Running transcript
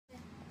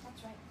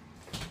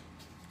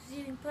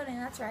Making pudding,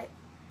 that's right.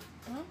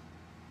 Mm-hmm.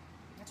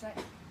 That's right.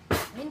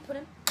 Making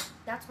pudding.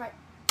 That's right.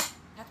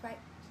 That's right.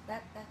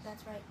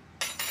 That's right.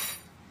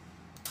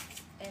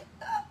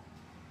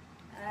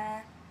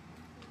 And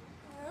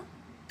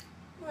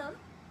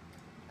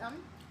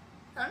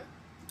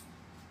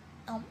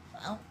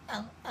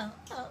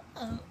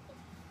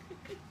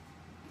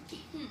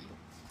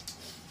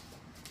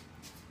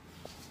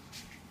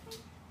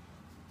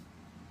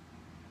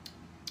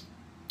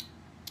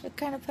What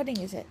kind of pudding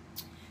is it?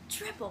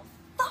 triple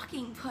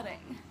fucking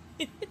pudding.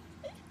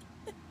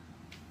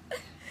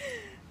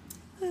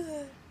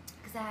 Because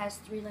that has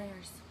 3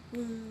 layers.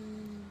 Really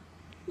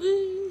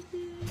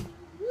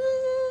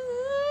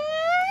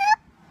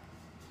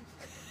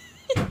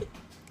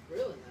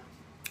now?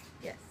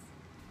 Yes.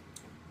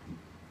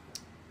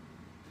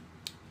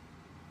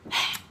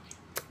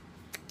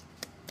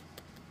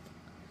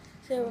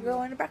 So we're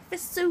going to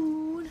breakfast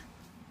soon.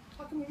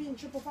 How come you're eating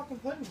triple fucking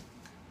pudding?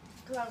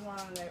 Because I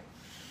wanted it.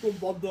 I'm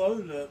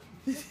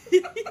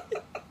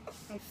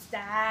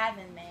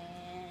starving,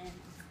 man.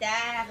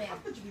 Starving. How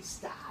could you be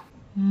starved?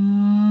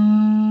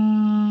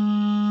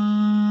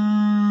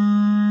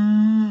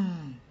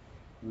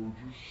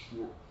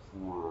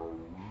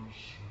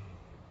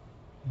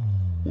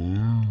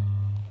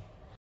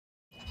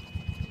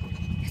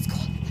 It's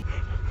cold.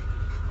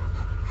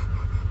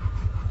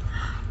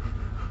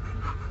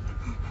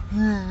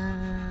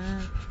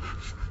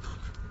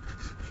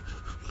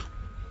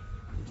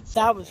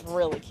 That was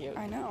really cute.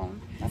 I know.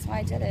 That's why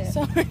I did it.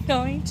 So we're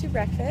going to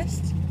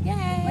breakfast.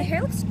 Yay! My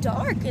hair looks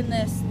dark in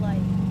this light.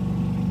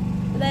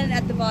 But then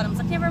at the bottom, it's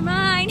like, never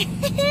mind.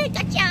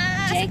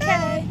 Gotcha!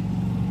 JK.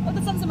 Oh,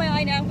 the sun's in my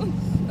eye now.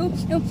 Ooh,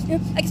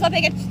 I can smell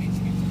bacon.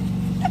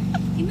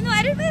 Even though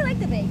I didn't really like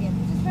the bacon.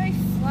 It's just very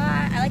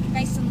flat. I like it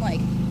nice and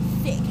like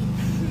thick.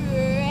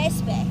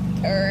 Crispy.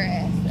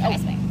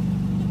 Crispy.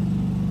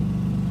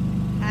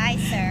 Hi,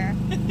 sir.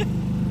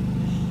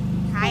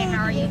 Hi,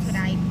 how are you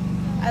today?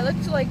 I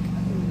looked like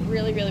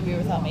really, really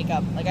weird without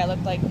makeup. Like I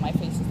looked like my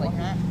face is like,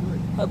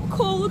 I'm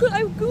cold. Look, I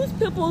have goose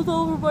pimples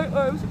all over my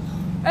arms.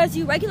 As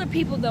you regular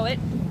people know it,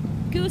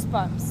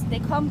 goosebumps. They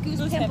call them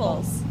goose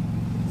pimples.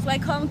 So I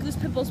call them goose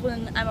pimples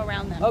when I'm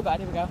around them. Oh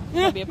god, here we go. It's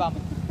gonna be a bum.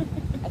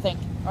 I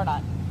think. Or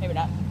not. Maybe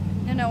not.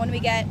 No, when do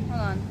we get?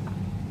 Hold on.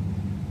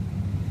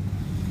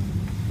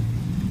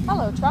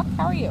 Hello, truck.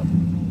 How are you?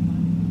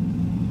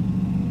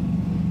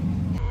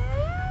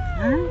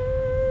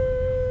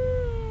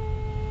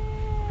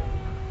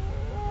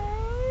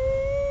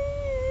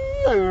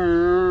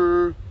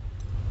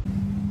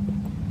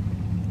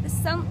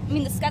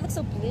 The sky looks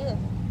so blue.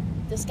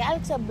 The sky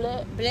looks so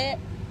blue. Bleh.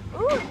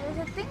 Ooh, there's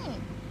a thingy.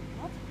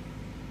 What?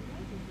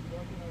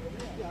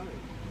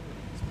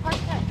 It's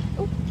parked there.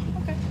 Oh,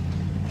 okay.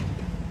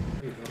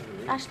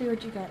 Ashley,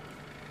 what'd you get?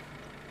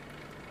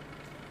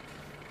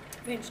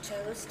 French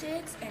toast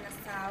sticks and a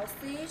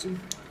sausage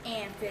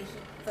and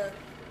fiesta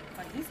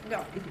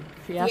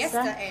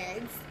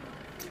eggs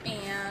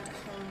and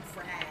home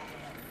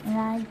fries. And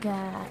I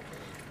got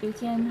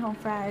bacon, home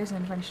fries,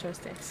 and French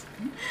toast sticks.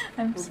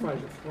 I'm so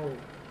Fries are cold.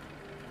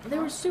 They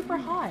were super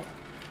hot.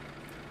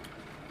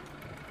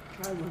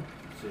 Try one.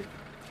 See.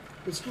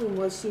 The spoon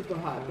was super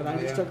hot, but I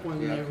just took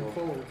one and they were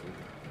cold.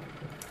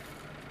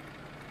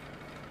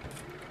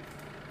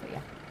 But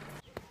yeah.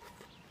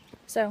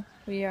 So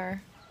we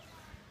are.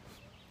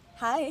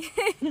 Hi.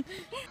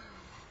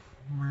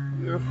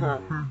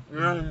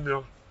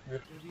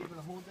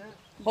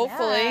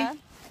 Hopefully. Yeah.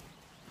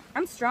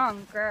 I'm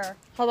stronger.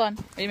 Hold on.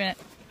 Wait a minute.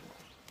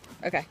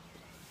 Okay.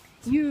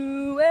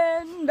 You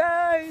and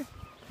I.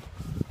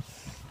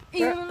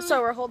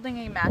 So we're holding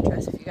a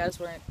mattress. If you guys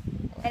weren't.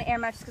 An air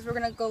mattress because we're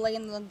gonna go lay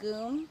in the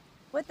lagoon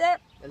with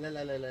it.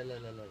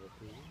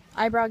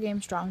 Eyebrow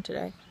game strong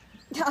today.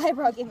 The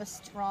eyebrow game is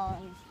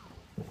strong.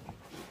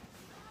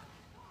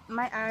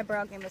 My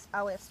eyebrow game is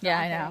always strong. Yeah,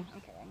 I know.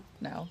 I'm kidding.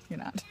 No, you're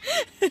not.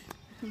 What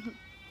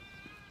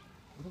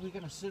are we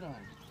gonna sit on?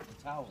 The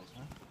towels,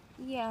 huh?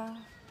 Yeah.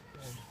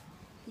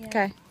 Yeah.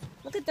 Okay.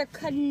 Look at their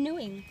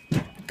canoeing.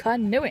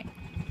 Canoeing.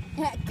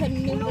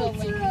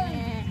 Canoodling.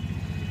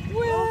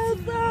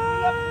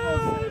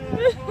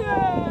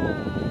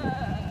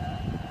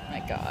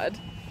 My God.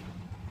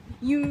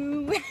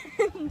 You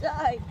and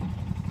I.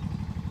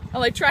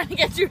 I'm like trying to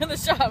get you in the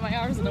shot. My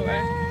arms in the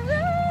way.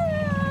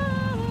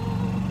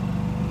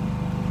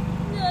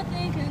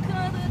 Nothing can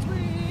come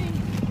between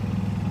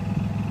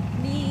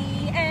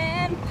me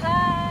and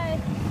pie.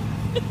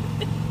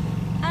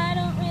 I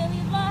don't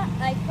really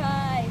like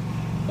pie.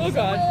 Oh So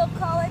God. we'll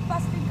call it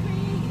Boston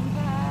cream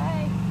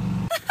pie.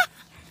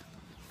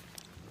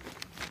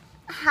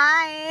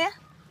 Hi.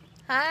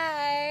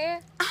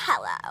 Hi.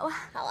 Hello.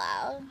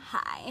 Hello.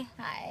 Hi.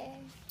 Hi.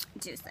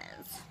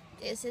 Juices.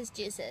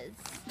 Juices.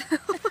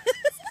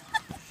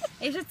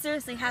 You should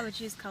seriously have a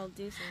juice called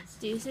Deuces.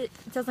 Deuces.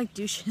 It sounds like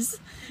douches.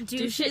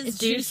 Douches.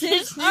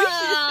 Douches.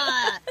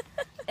 Ah,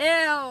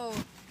 ew.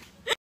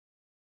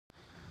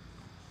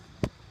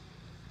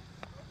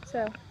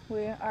 So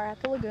we are at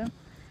the lagoon,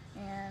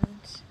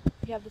 and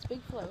we have this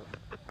big float.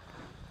 We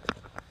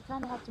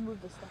kind of have to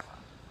move this stuff on.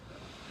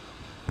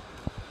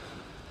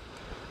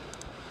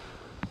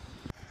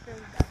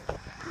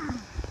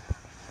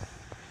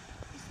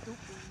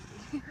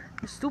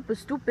 Stupid,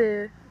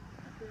 stupid.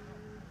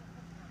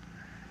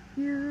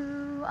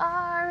 You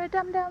are a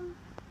dum dum.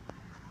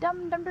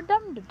 Dum dum dum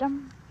dum dum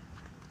dum.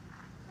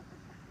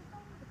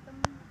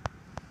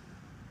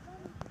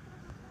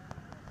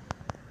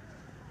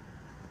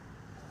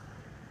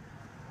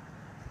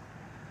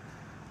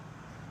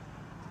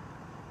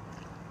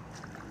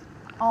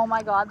 Oh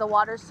my god, the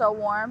water's so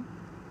warm.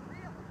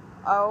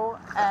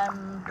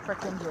 O-M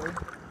frickin' G.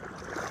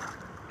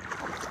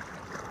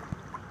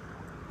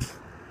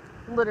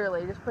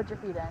 Literally, just put your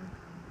feet in.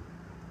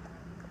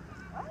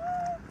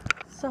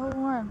 So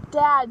warm.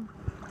 Dad!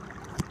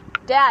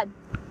 Dad!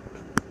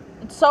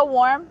 It's so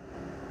warm.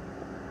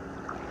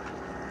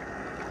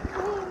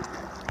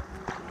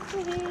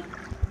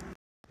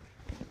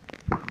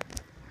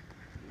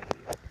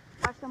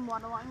 Watch them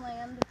waddle on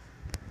land.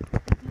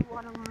 If you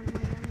waddle on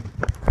land.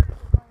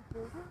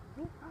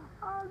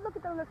 Oh, look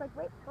at them. Look like,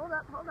 wait, hold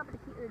up.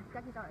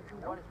 Jackie's on it.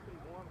 The water's pretty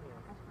warm here.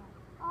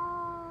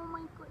 Oh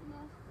my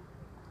goodness.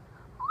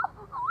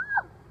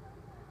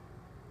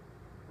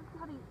 Look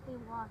how they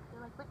walk.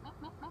 They're like, meh,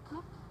 meh, meh,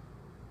 meh.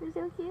 They're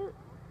so cute.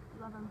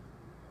 Love them.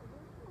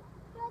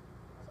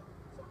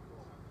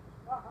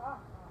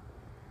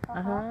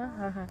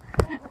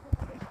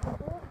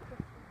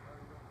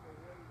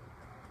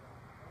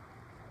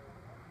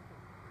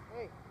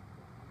 Hey,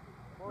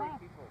 morning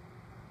people.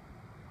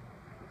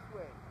 This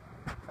way.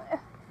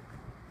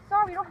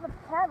 Sorry, we don't have a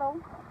paddle.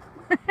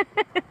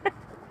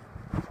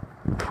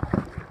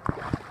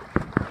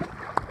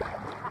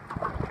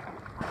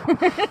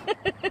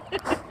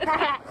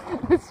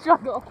 The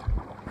struggle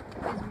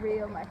is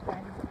real, my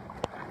friend.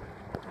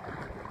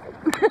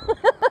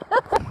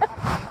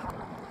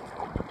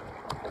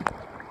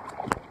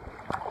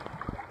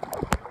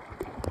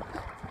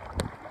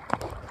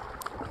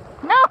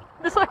 No,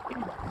 this way.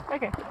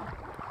 Okay.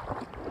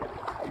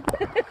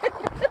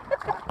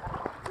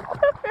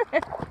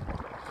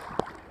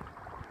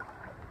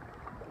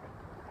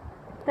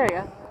 There you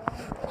go.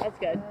 That's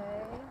good.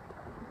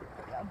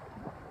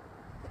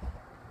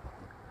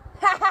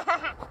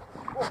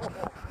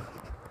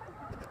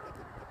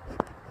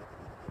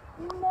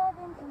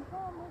 Nothing can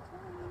come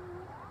between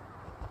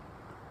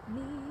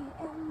me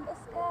and the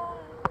sky.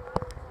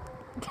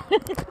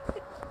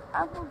 I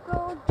will go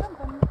jump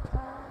on the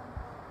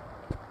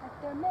clouds like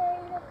they're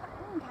made of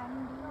cotton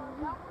candy.